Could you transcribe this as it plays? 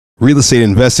Real Estate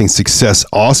Investing Success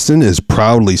Austin is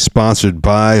proudly sponsored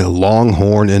by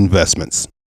Longhorn Investments.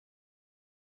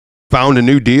 Found a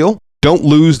new deal? Don't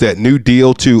lose that new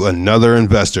deal to another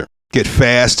investor. Get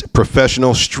fast,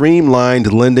 professional,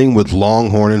 streamlined lending with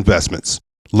Longhorn Investments.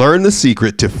 Learn the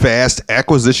secret to fast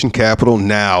acquisition capital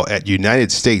now at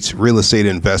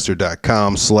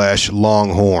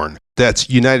UnitedStatesRealEstateInvestor.com/Longhorn. That's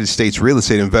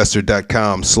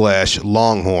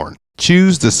UnitedStatesRealEstateInvestor.com/Longhorn.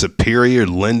 Choose the superior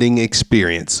lending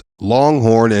experience.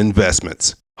 Longhorn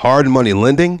Investments. Hard money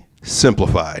lending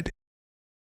simplified.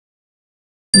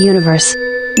 Universe.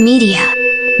 Media.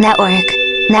 Network.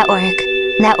 Network.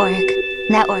 Network.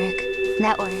 Network.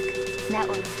 Network. Network.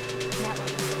 Network.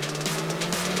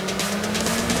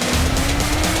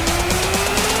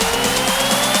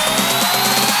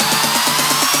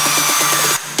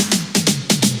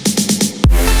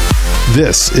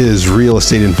 This is Real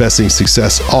Estate Investing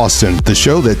Success Austin, the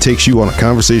show that takes you on a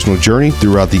conversational journey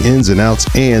throughout the ins and outs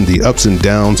and the ups and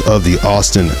downs of the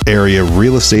Austin area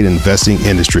real estate investing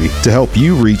industry to help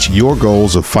you reach your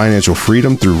goals of financial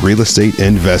freedom through real estate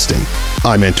investing.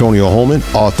 I'm Antonio Holman,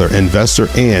 author, investor,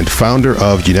 and founder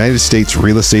of United States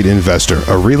Real Estate Investor,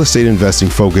 a real estate investing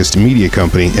focused media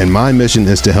company, and my mission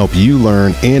is to help you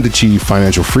learn and achieve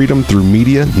financial freedom through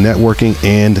media, networking,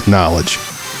 and knowledge.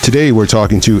 Today, we're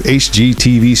talking to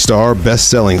HGTV star,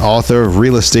 best-selling author,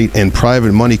 real estate and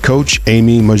private money coach,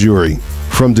 Amy Mahjoory.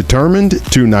 From determined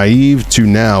to naive to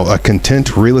now a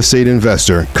content real estate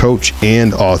investor, coach,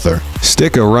 and author.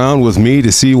 Stick around with me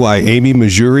to see why Amy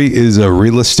Mahjoory is a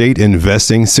real estate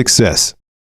investing success.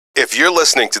 If you're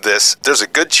listening to this, there's a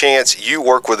good chance you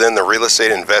work within the real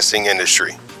estate investing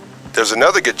industry. There's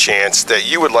another good chance that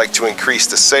you would like to increase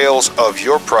the sales of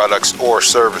your products or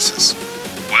services.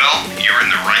 Well, you're in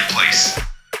the right place.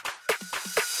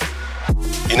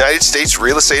 United States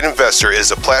Real Estate Investor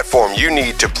is a platform you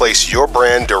need to place your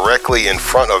brand directly in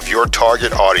front of your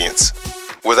target audience.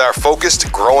 With our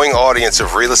focused, growing audience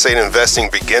of real estate investing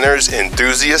beginners,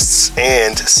 enthusiasts,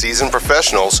 and seasoned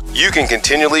professionals, you can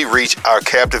continually reach our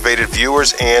captivated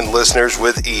viewers and listeners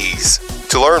with ease.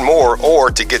 To learn more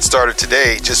or to get started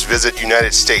today, just visit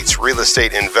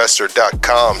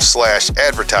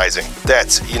UnitedStatesRealEstateInvestor.com/advertising.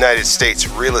 That's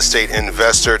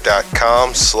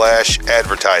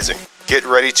UnitedStatesRealEstateInvestor.com/advertising. Get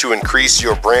ready to increase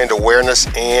your brand awareness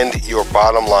and your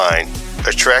bottom line.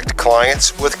 Attract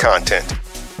clients with content.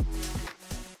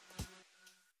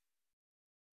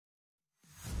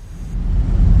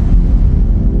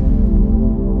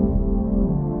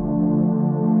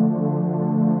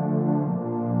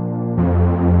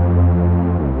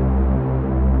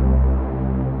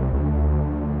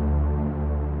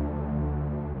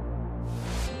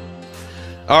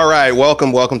 All right,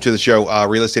 welcome to the show,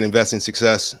 Real Estate Investing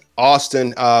Success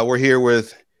Austin. We're here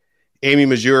with Amy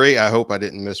Mahjoory. I hope I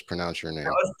didn't mispronounce your name.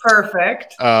 That was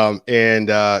perfect. And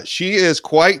she is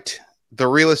quite the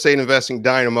real estate investing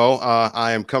dynamo.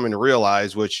 I am coming to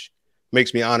realize, which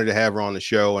makes me honored to have her on the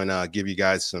show and give you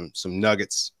guys some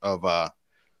nuggets of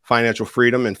financial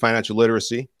freedom and financial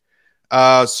literacy.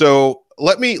 So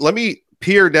let me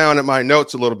peer down at my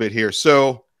notes a little bit here.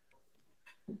 So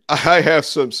I have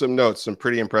some notes, some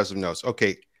pretty impressive notes.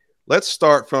 Okay, let's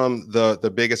start from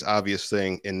the biggest obvious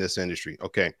thing in this industry.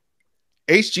 Okay,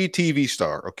 HGTV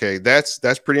star. Okay, that's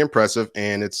pretty impressive,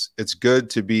 and it's good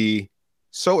to be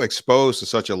so exposed to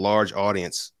such a large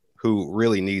audience who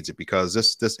really needs it, because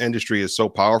this industry is so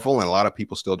powerful, and a lot of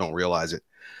people still don't realize it.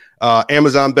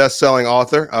 Amazon best-selling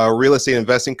author, real estate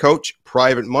investing coach,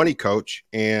 private money coach,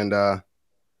 and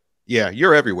yeah,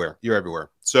 you're everywhere. You're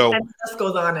everywhere. So and this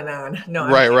goes on and on. No,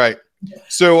 right.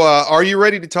 So are you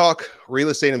ready to talk real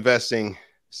estate investing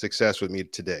success with me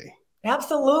today?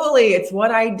 Absolutely. It's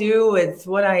what I do. It's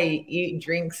what I eat,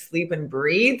 drink, sleep, and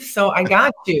breathe. So I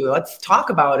got you. Let's talk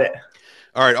about it.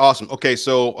 All right. Awesome. Okay.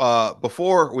 So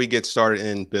before we get started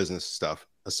in business stuff,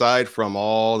 aside from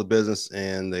all the business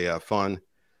and the fun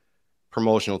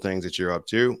promotional things that you're up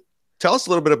to, tell us a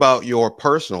little bit about your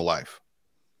personal life.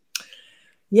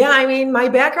 Yeah, I mean, my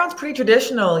background's pretty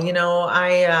traditional. You know,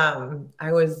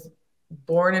 I was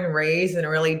born and raised in a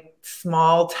really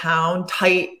small town,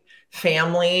 tight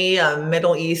family,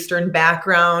 Middle Eastern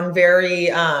background,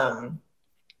 very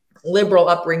liberal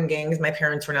upbringings. My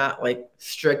parents were not like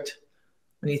strict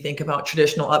when you think about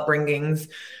traditional upbringings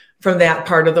from that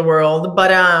part of the world.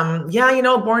 But yeah, you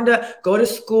know, born to go to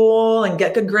school and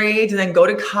get good grades and then go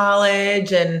to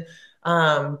college and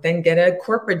then get a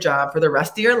corporate job for the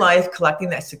rest of your life, collecting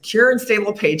that secure and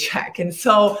stable paycheck. And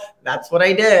so that's what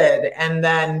I did. And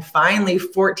then finally,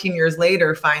 14 years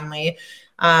later,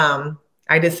 I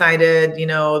decided, you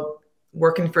know,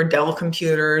 working for Dell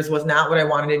computers was not what I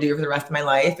wanted to do for the rest of my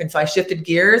life. And so I shifted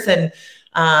gears, and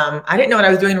I didn't know what I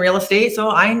was doing in real estate. So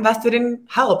I invested in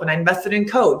help and I invested in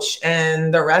coach,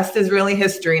 and the rest is really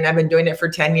history. And I've been doing it for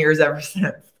 10 years ever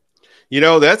since. You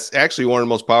know, that's actually one of the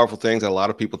most powerful things that a lot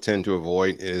of people tend to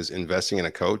avoid is investing in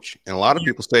a coach. And a lot of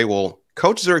people say, well,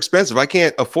 coaches are expensive. I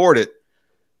can't afford it.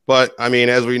 But I mean,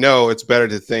 as we know, it's better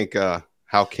to think,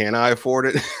 how can I afford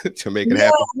it to make it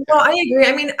happen? No, I agree.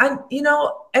 I mean,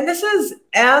 and this is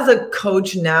as a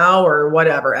coach now or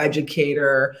whatever,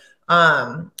 educator,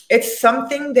 it's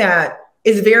something that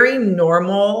is very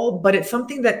normal, but it's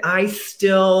something that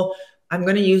I'm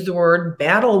going to use the word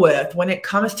battle with when it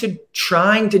comes to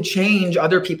trying to change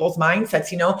other people's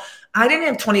mindsets. I didn't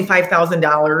have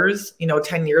 $25,000,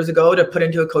 10 years ago to put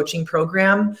into a coaching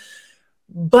program,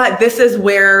 but this is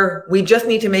where we just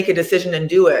need to make a decision and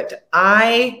do it.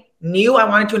 I knew I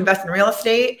wanted to invest in real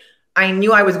estate. I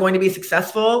knew I was going to be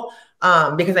successful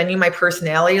because I knew my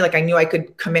personality. Like I knew I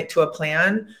could commit to a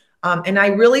plan. And I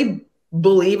really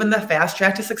believe in the fast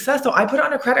track to success. So I put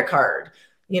on a credit card.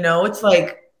 It's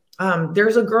like,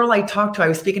 there's a girl I talked to. I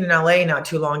was speaking in LA not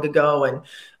too long ago,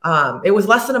 and it was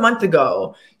less than a month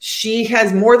ago. She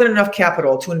has more than enough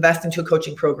capital to invest into a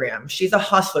coaching program. She's a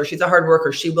hustler. She's a hard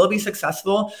worker. She will be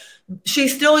successful.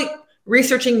 She's still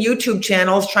researching YouTube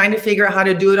channels, trying to figure out how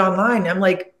to do it online. I'm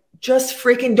like, just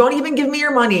freaking don't even give me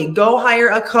your money. Go hire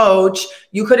a coach.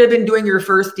 You could have been doing your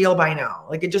first deal by now.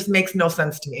 Like, it just makes no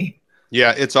sense to me.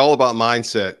 Yeah, it's all about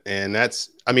mindset. And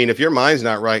if your mind's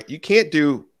not right, you can't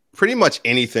do pretty much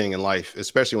anything in life,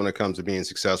 especially when it comes to being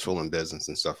successful in business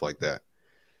and stuff like that.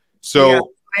 So yeah,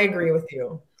 I agree with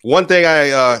you. One thing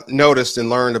I noticed and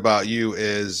learned about you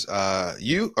is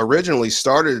you originally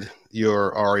started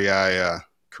your REI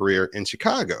career in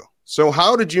Chicago. So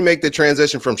how did you make the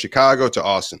transition from Chicago to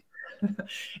Austin?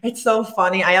 It's so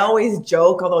funny. I always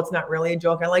joke, although it's not really a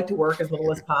joke. I like to work as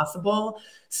little as possible.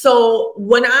 So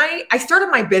when I started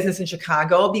my business in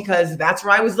Chicago because that's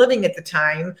where I was living at the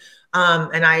time.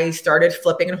 And I started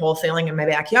flipping and wholesaling in my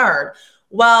backyard.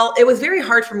 Well, it was very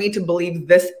hard for me to believe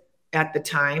this at the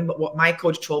time. But what my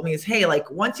coach told me is, hey, like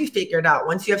once you figure it out,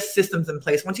 once you have systems in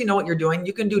place, once you know what you're doing,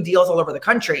 you can do deals all over the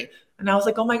country. And I was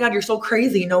like, oh my God, you're so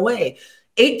crazy. No way.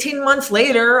 18 months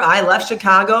later, I left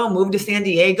Chicago, moved to San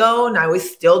Diego, and I was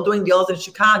still doing deals in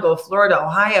Chicago, Florida,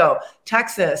 Ohio,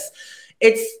 Texas.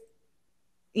 It's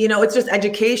just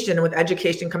education. And with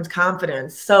education comes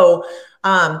confidence. So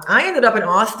I ended up in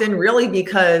Austin really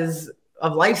because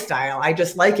of lifestyle. I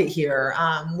just like it here.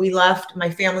 We left, my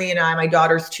family and I, my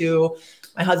daughters too.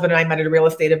 My husband and I met at a real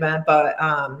estate event, but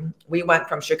we went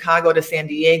from Chicago to San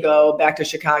Diego, back to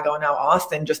Chicago, now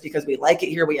Austin, just because we like it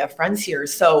here. We have friends here.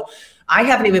 So I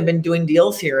haven't even been doing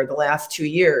deals here the last 2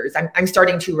 years. I'm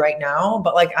starting to right now,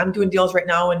 but like I'm doing deals right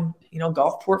now in,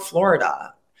 Gulfport,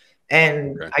 Florida.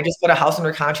 And okay. I just put a house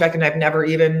under contract and I've never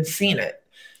even seen it.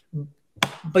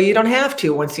 But you don't have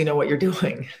to once you know what you're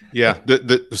doing. Yeah.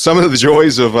 Some of the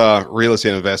joys of real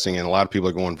estate investing, and a lot of people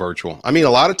are going virtual. I mean, a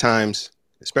lot of times,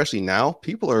 especially now,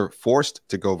 people are forced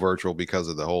to go virtual because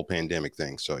of the whole pandemic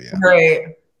thing. So yeah.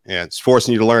 Right. Yeah. It's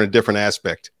forcing you to learn a different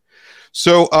aspect.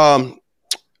 So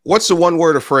what's the one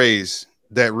word or phrase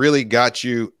that really got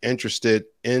you interested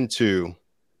into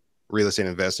real estate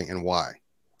investing, and why?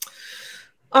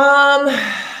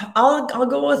 I'll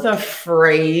go with a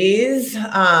phrase,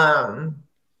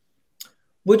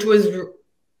 which was,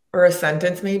 or a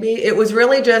sentence maybe. It was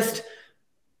really just,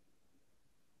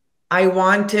 I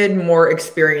wanted more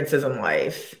experiences in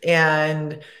life,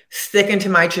 and sticking to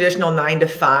my traditional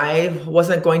 9-to-5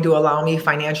 wasn't going to allow me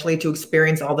financially to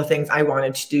experience all the things I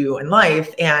wanted to do in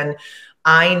life. And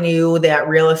I knew that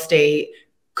real estate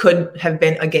could have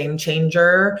been a game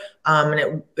changer.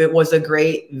 And it was a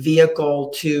great vehicle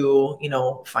to,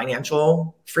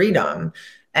 financial freedom.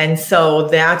 And so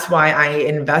that's why I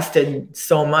invested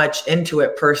so much into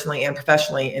it personally and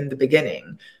professionally in the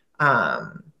beginning.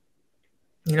 I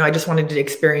just wanted to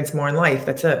experience more in life.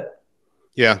 That's it.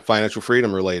 Yeah. Financial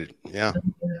freedom related. Yeah.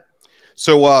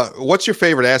 So what's your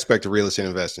favorite aspect of real estate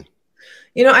investing?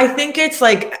 I think it's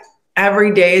like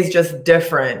every day is just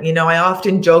different. I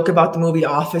often joke about the movie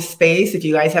Office Space. If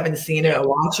you guys haven't seen it,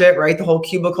 watch it, right? The whole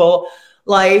cubicle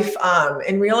life.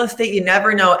 In real estate, you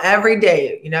never know. Every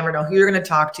day, you never know who you're going to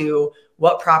talk to,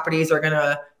 what properties are going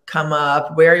to come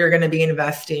up, where you're going to be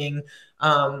investing,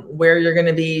 where you're going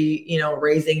to be,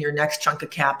 raising your next chunk of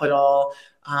capital.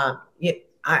 All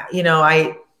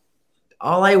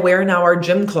I wear now are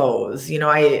gym clothes,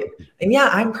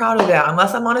 I'm proud of that.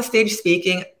 Unless I'm on a stage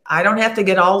speaking, I don't have to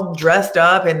get all dressed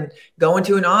up and go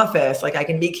into an office. Like I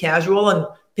can be casual and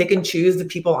pick and choose the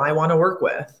people I want to work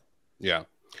with. Yeah.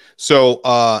 So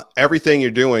everything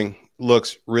you're doing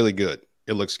looks really good.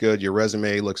 It looks good. Your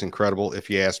resume looks incredible, if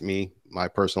you ask me, my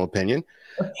personal opinion.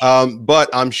 But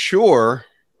I'm sure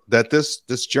that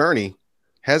this journey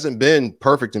hasn't been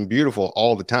perfect and beautiful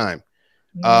all the time.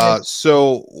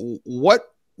 So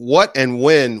what and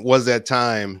when was that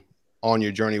time on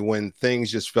your journey when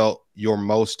things just felt your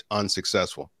most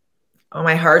unsuccessful? Oh,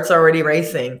 my heart's already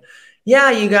racing.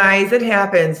 Yeah, you guys, it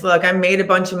happens. Look, I made a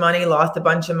bunch of money, lost a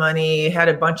bunch of money, had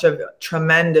a bunch of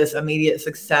tremendous immediate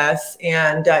success.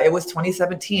 And it was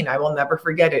 2017. I will never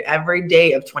forget it. Every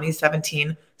day of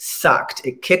 2017 sucked.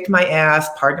 It kicked my ass,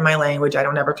 pardon my language. I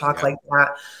don't ever talk like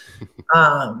that.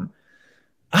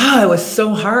 It was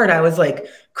so hard. I was like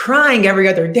crying every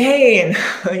other day. And,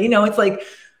 it's like,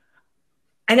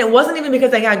 and it wasn't even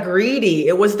because I got greedy.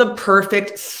 It was the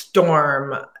perfect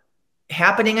storm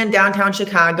happening in downtown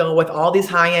Chicago with all these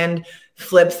high-end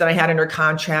flips that I had under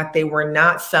contract. They were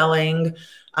not selling.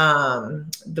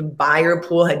 The buyer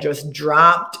pool had just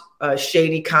dropped. A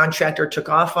shady contractor took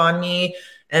off on me.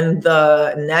 And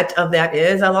the net of that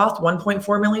is I lost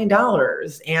 $1.4 million.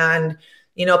 And,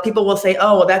 people will say,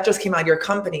 oh, well, that just came out of your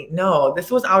company. No, this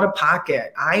was out of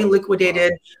pocket. I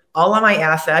liquidated all of my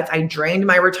assets. I drained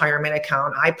my retirement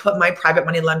account. I put my private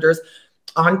money lenders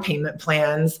on payment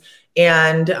plans.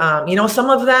 And, some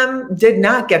of them did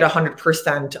not get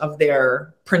 100% of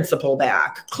their principal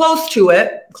back. Close to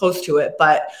it.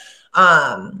 But,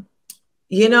 and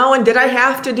did I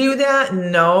have to do that?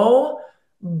 No,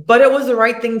 but it was the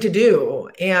right thing to do.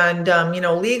 And,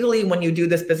 legally, when you do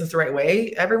this business the right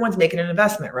way, everyone's making an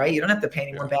investment, right? You don't have to pay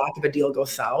anyone back if a deal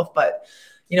goes south. But,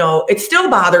 it still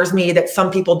bothers me that some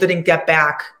people didn't get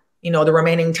back, the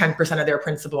remaining 10% of their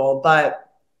principal. But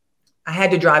I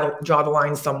had to draw the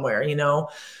line somewhere,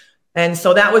 And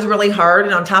so that was really hard.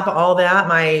 And on top of all that,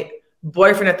 my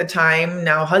boyfriend at the time,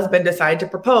 now husband, decided to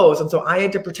propose. And so I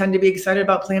had to pretend to be excited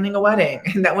about planning a wedding.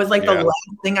 And that was like the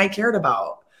last thing I cared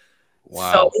about.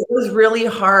 Wow. So it was really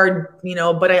hard,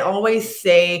 but I always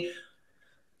say,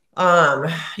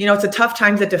 it's a tough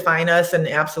times that define us, and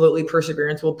absolutely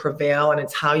perseverance will prevail. And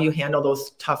it's how you handle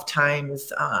those tough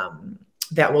times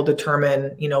that will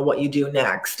determine, what you do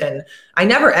next. And I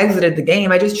never exited the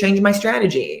game. I just changed my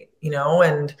strategy,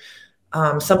 and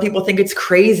some people think it's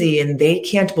crazy and they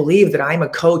can't believe that I'm a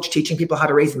coach teaching people how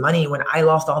to raise money when I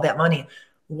lost all that money.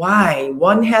 Why?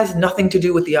 One has nothing to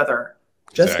do with the other.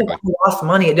 Just because I lost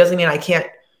money, it doesn't mean I can't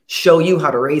show you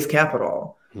how to raise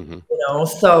capital,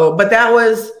 So, but that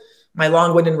was my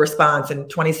long-winded response. And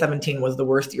 2017 was the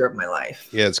worst year of my life.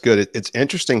 Yeah, it's good. It's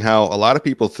interesting how a lot of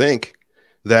people think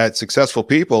that successful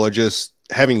people are just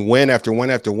having win after win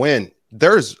after win.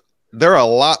 There are a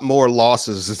lot more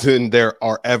losses than there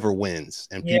are ever wins.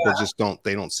 And people just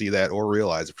don't see that or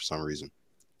realize it for some reason.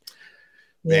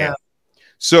 Man.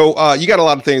 So you got a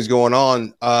lot of things going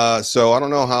on. So I don't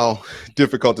know how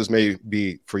difficult this may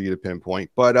be for you to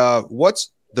pinpoint, but what's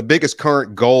the biggest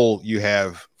current goal you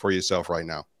have for yourself right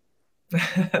now?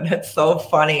 That's so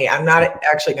funny. I'm not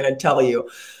actually going to tell you.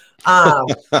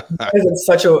 It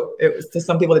was to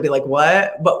some people to be like,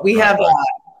 what? But we have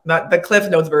not the Cliff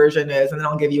Notes version is, and then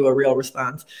I'll give you a real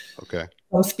response. Okay.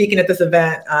 I'm speaking at this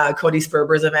event, Cody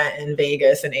Sperber's event in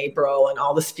Vegas in April, and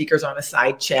all the speakers are on a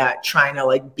side chat trying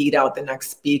to beat out the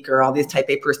next speaker, all these type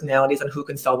A personalities, and who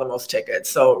can sell the most tickets.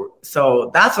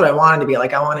 So that's what I wanted to be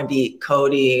like. I want to beat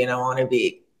Cody, and I want to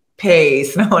beat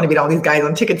Pace, and I want to beat all these guys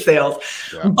on ticket sales.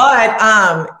 Yeah.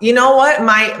 But you know what?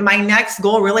 My next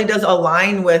goal really does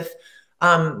align with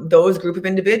those group of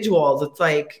individuals. It's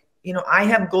like, I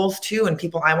have goals too, and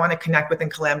people I want to connect with and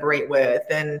collaborate with.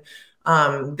 And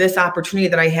this opportunity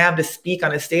that I have to speak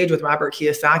on a stage with Robert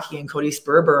Kiyosaki and Cody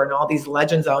Sperber and all these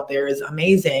legends out there is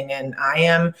amazing. And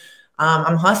I'm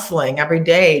hustling every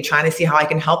day, trying to see how I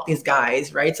can help these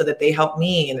guys, right? So that they help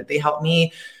me and that they help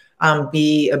me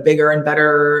be a bigger and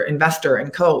better investor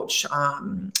and coach.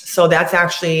 So that's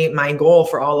actually my goal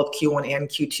for all of Q1 and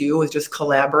Q2 is just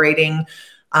collaborating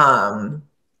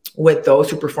with those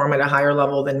who perform at a higher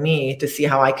level than me to see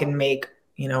how I can make,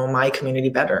 my community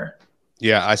better.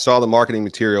 Yeah, I saw the marketing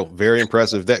material. Very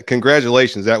impressive.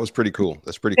 Congratulations. That was pretty cool.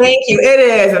 That's pretty cool. Thank you. It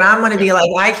is. And I'm going to be like,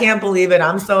 I can't believe it.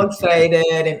 I'm so excited.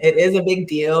 And it is a big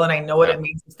deal. And I know what it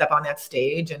means to step on that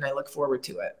stage. And I look forward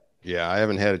to it. Yeah, I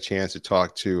haven't had a chance to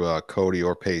talk to Cody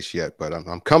or Pace yet, but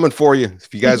I'm coming for you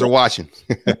if you guys are watching.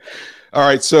 All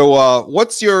right. So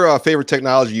what's your favorite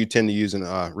technology you tend to use in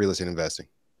real estate investing?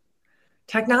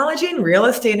 Technology and real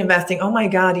estate investing. Oh my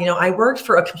God. I worked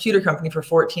for a computer company for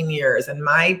 14 years, and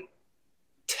my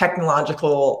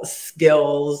technological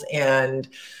skills and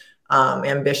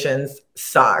ambitions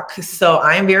suck. So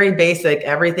I'm very basic.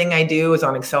 Everything I do is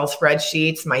on Excel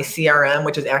spreadsheets, my CRM,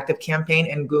 which is Active Campaign,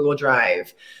 and Google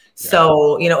Drive. Yeah.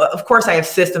 So, you know, of course I have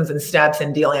systems and steps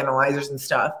and deal analyzers and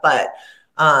stuff, but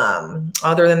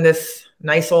other than this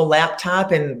nice old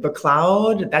laptop and the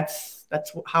cloud, that's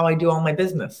how I do all my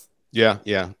business. Yeah.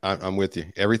 Yeah. I'm with you.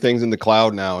 Everything's in the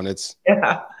cloud now, and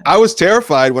yeah. I was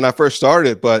terrified when I first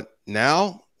started, but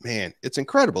now, man, it's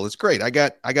incredible. It's great. I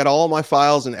got all my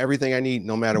files and everything I need,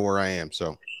 no matter where I am.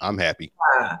 So I'm happy.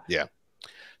 Yeah.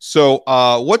 So,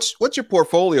 what's your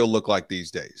portfolio look like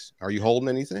these days? Are you holding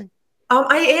anything?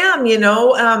 I am, you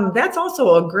know, that's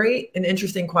also a great and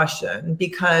interesting question,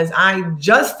 because I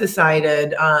just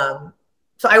decided,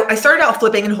 so I started out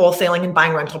flipping and wholesaling and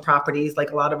buying rental properties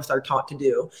like a lot of us are taught to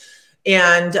do.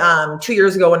 And 2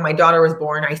 years ago, when my daughter was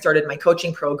born, I started my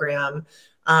coaching program.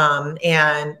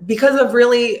 And because of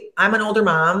I'm an older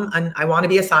mom and I want to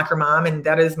be a soccer mom, and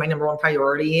that is my number one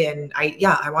priority. And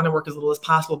I want to work as little as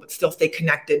possible, but still stay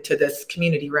connected to this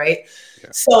community. Right. Yeah.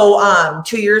 So,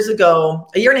 2 years ago,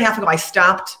 a year and a half ago, I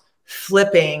stopped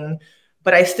flipping,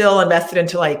 but I still invested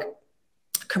into like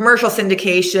commercial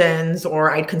syndications,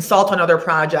 or I'd consult on other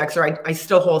projects, or I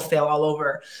still wholesale all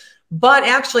over. But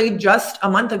actually, just a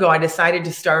month ago, I decided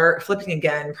to start flipping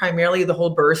again, primarily the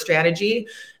whole BRRRR strategy.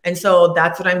 And so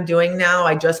that's what I'm doing now.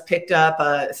 I just picked up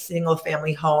a single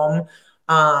family home,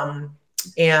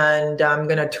 and I'm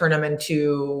going to turn them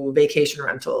into vacation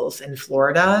rentals in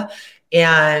Florida.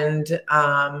 And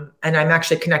I'm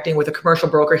actually connecting with a commercial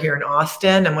broker here in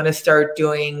Austin. I'm going to start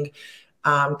doing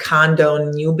condo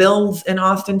new builds in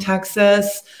Austin,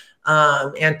 Texas.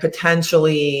 And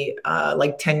potentially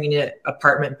like 10-unit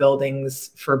apartment buildings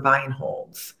for buy and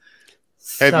holds.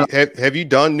 Have you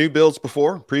done new builds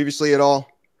before previously at all?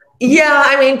 Yeah,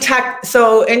 I mean,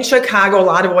 so in Chicago, a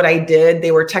lot of what I did,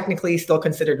 they were technically still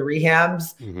considered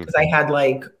rehabs, because I had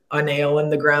like a nail in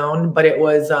the ground, but it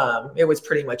was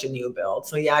pretty much a new build.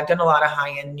 So yeah, I've done a lot of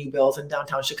high-end new builds in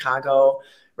downtown Chicago,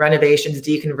 renovations,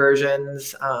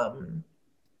 deconversions,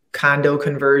 condo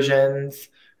conversions.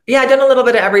 Yeah, I've done a little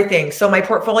bit of everything. So my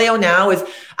portfolio now is,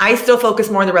 I still focus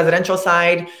more on the residential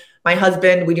side. My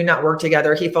husband, we do not work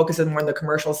together. He focuses more on the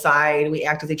commercial side. We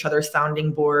act as each other's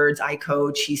sounding boards. I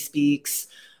coach, he speaks.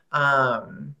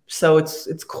 So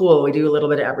it's cool. We do a little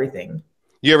bit of everything.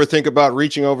 You ever think about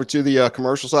reaching over to the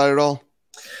commercial side at all?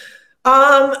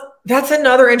 That's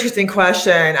another interesting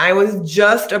question. I was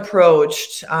just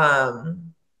approached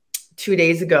 2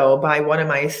 days ago by one of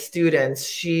my students.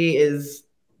 She is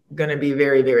going to be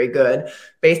very, very good,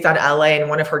 based out of LA, and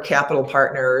one of her capital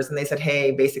partners. And they said,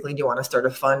 hey, basically, do you want to start a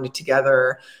fund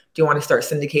together? Do you want to start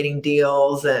syndicating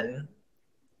deals? And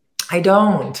I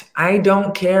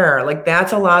don't care. Like,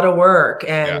 that's a lot of work.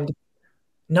 And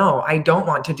no, I don't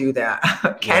want to do that.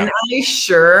 Can I?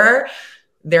 Sure.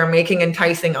 They're making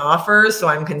enticing offers, so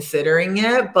I'm considering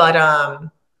it. But,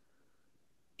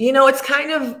 you know, it's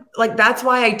kind of like, that's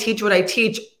why I teach what I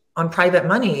teach on private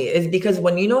money, is because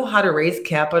when you know how to raise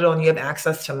capital and you have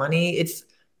access to money,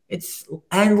 it's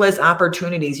endless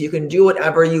opportunities. You can do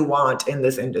whatever you want in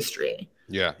this industry.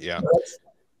 Yeah. Yeah.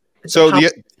 So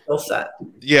skill set.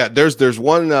 Yeah, there's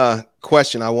one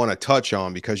question I want to touch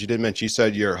on, because you did mention, you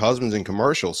said your husband's in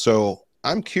commercial. So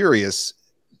I'm curious,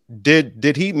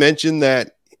 did he mention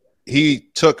that he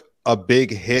took a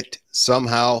big hit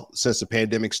somehow since the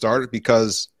pandemic started?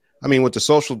 Because I mean, with the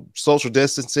social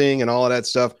distancing and all of that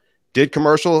stuff, did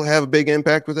commercial have a big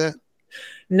impact with that?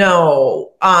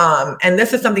 No. And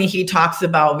this is something he talks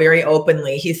about very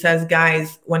openly. He says,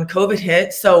 guys, when COVID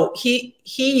hit, so he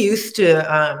used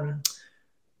to,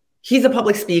 he's a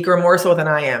public speaker more so than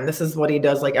I am. This is what he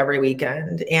does like every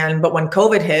weekend. But when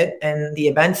COVID hit and the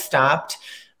events stopped,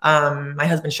 my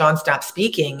husband, Sean, stopped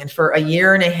speaking. And for a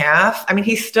year and a half, I mean,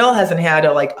 he still hasn't had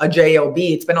a job.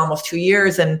 It's been almost 2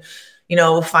 years. And, you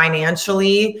know,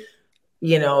 financially,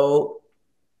 you know,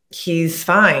 he's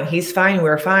fine.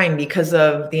 We're fine because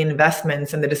of the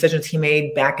investments and the decisions he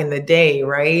made back in the day.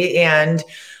 Right. And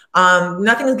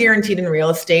nothing is guaranteed in real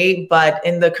estate, but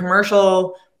in the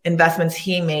commercial investments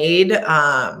he made,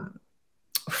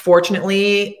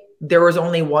 fortunately, there was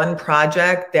only one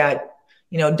project that,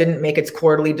 you know, didn't make its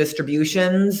quarterly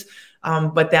distributions.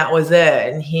 But that was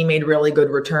it. And he made really good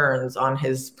returns on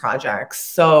his projects.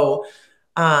 So,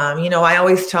 you know, I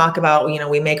always talk about, you know,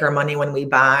 we make our money when we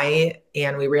buy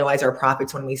and we realize our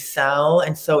profits when we sell.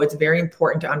 And so it's very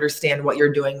important to understand what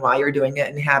you're doing, why you're doing it,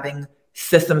 and having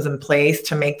systems in place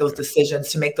to make those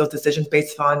decisions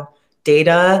based on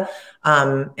data,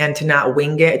 and to not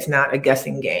wing it. It's not a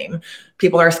guessing game.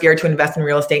 People are scared to invest in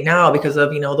real estate now because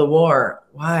of, the war.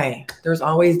 Why? There's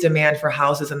always demand for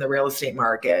houses in the real estate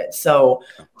market. So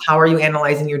how are you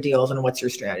analyzing your deals and what's your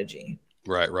strategy?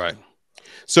 Right.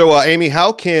 So, Amy,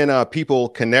 how can people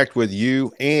connect with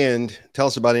you, and tell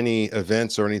us about any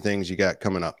events or any things you got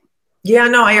coming up? Yeah,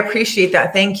 no, I appreciate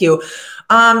that. Thank you.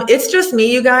 It's just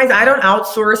me, you guys. I don't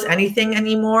outsource anything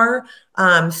anymore.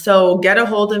 So get a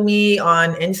hold of me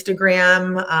on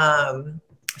Instagram.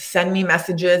 Send me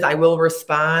messages. I will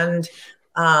respond.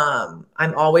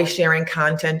 I'm always sharing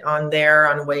content on there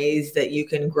on ways that you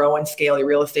can grow and scale your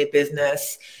real estate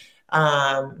business.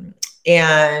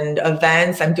 And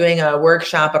events. I'm doing a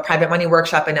workshop, a private money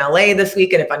workshop in LA this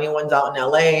week. And if anyone's out in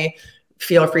LA,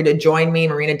 feel free to join me,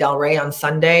 Marina Del Rey, on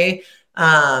Sunday.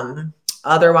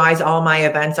 Otherwise, all my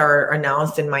events are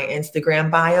announced in my Instagram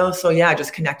bio. So yeah,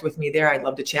 just connect with me there. I'd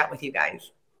love to chat with you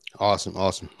guys. Awesome.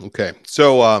 Okay.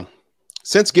 So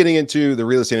since getting into the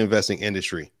real estate investing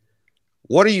industry,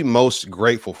 what are you most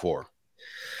grateful for?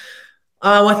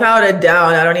 Without a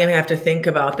doubt, I don't even have to think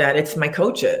about that. It's my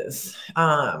coaches.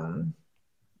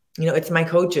 It's my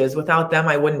coaches. Without them,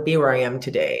 I wouldn't be where I am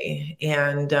today.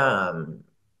 And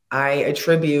I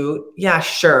attribute,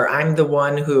 sure, I'm the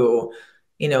one who,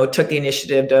 took the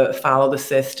initiative to follow the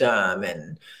system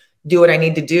and do what I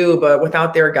need to do. But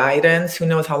without their guidance, who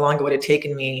knows how long it would have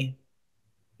taken me,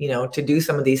 to do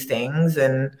some of these things.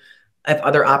 And if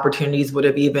other opportunities would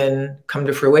have even come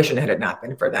to fruition had it not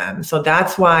been for them. So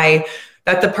that's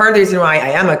the part of the reason why I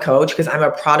am a coach, because I'm a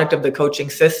product of the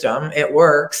coaching system. It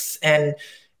works. And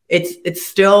it's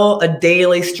still a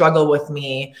daily struggle with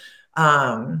me,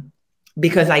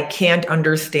 because I can't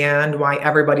understand why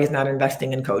everybody's not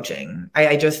investing in coaching.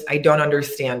 I don't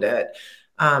understand it.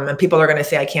 And people are going to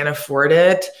say, I can't afford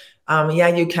it. Yeah,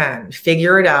 you can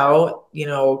figure it out,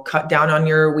 cut down on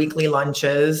your weekly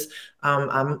lunches,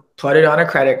 put it on a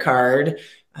credit card.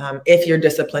 If you're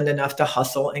disciplined enough to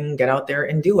hustle and get out there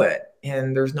and do it.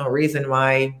 And there's no reason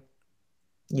why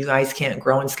you guys can't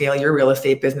grow and scale your real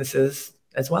estate businesses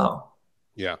as well.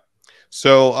 Yeah.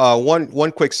 So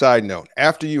one quick side note,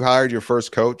 after you hired your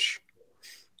first coach,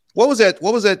 what was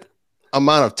that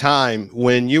amount of time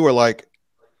when you were like,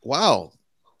 wow,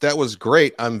 that was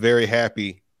great. I'm very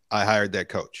happy I hired that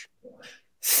coach?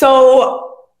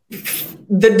 So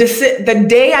the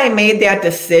day I made that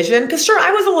decision, because sure,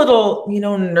 I was a little,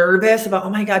 nervous about, oh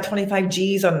my God, 25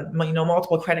 G's on,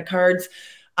 multiple credit cards.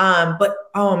 But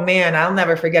oh man, I'll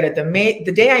never forget it.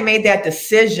 The day I made that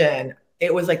decision,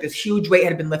 it was like this huge weight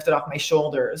had been lifted off my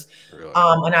shoulders. Really?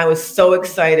 And I was so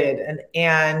excited.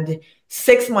 And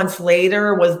 6 months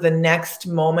later was the next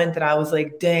moment that I was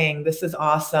like, dang, this is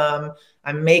awesome.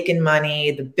 I'm making money.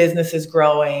 The business is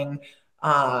growing.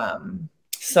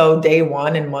 So day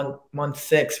one and month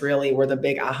 6 really were the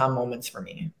big aha moments for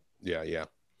me. Yeah.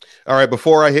 All right.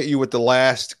 Before I hit you with the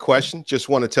last question, just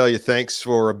want to tell you thanks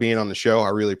for being on the show. I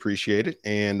really appreciate it.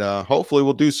 And hopefully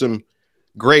we'll do some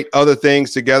great other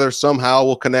things together. Somehow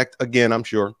we'll connect again, I'm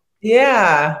sure.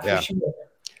 Yeah. For sure.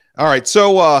 All right.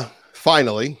 So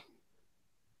finally,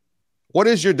 what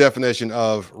is your definition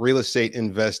of real estate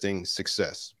investing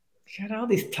success? Got all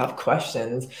these tough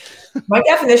questions. My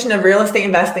definition of real estate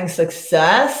investing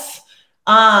success.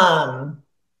 Oh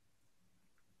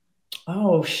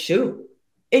shoot.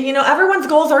 Everyone's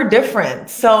goals are different.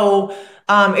 So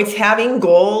it's having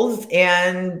goals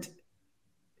and,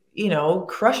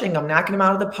 crushing them, knocking them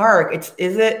out of the park.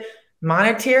 Is it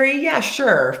monetary? Yeah,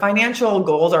 sure. Financial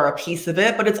goals are a piece of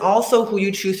it, but it's also who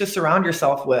you choose to surround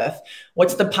yourself with.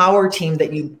 What's the power team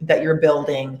that you're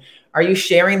building? Are you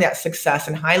sharing that success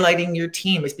and highlighting your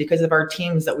team? It's because of our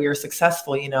teams that we are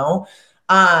successful,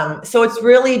 So it's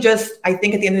really just, I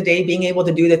think at the end of the day, being able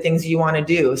to do the things you want to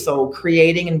do. So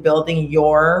creating and building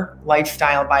your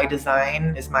lifestyle by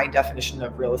design is my definition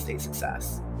of real estate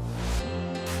success.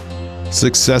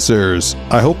 Successors,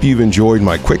 I hope you've enjoyed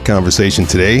my quick conversation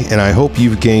today, and I hope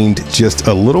you've gained just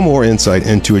a little more insight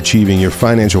into achieving your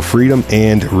financial freedom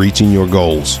and reaching your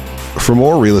goals. For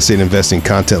more real estate investing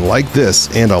content like this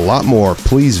and a lot more,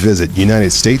 please visit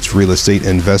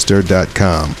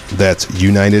UnitedStatesRealEstateInvestor.com. That's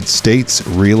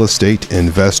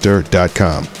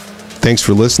UnitedStatesRealEstateInvestor.com. Thanks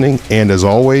for listening, and as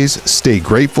always, stay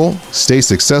grateful, stay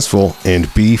successful,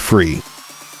 and be free.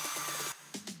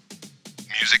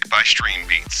 Music by Stream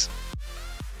Beats.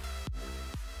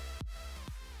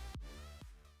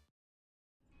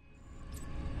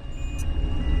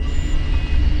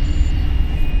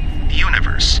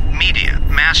 Universe Media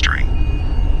Mastering.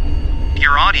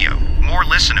 Your audio more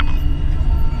listenable.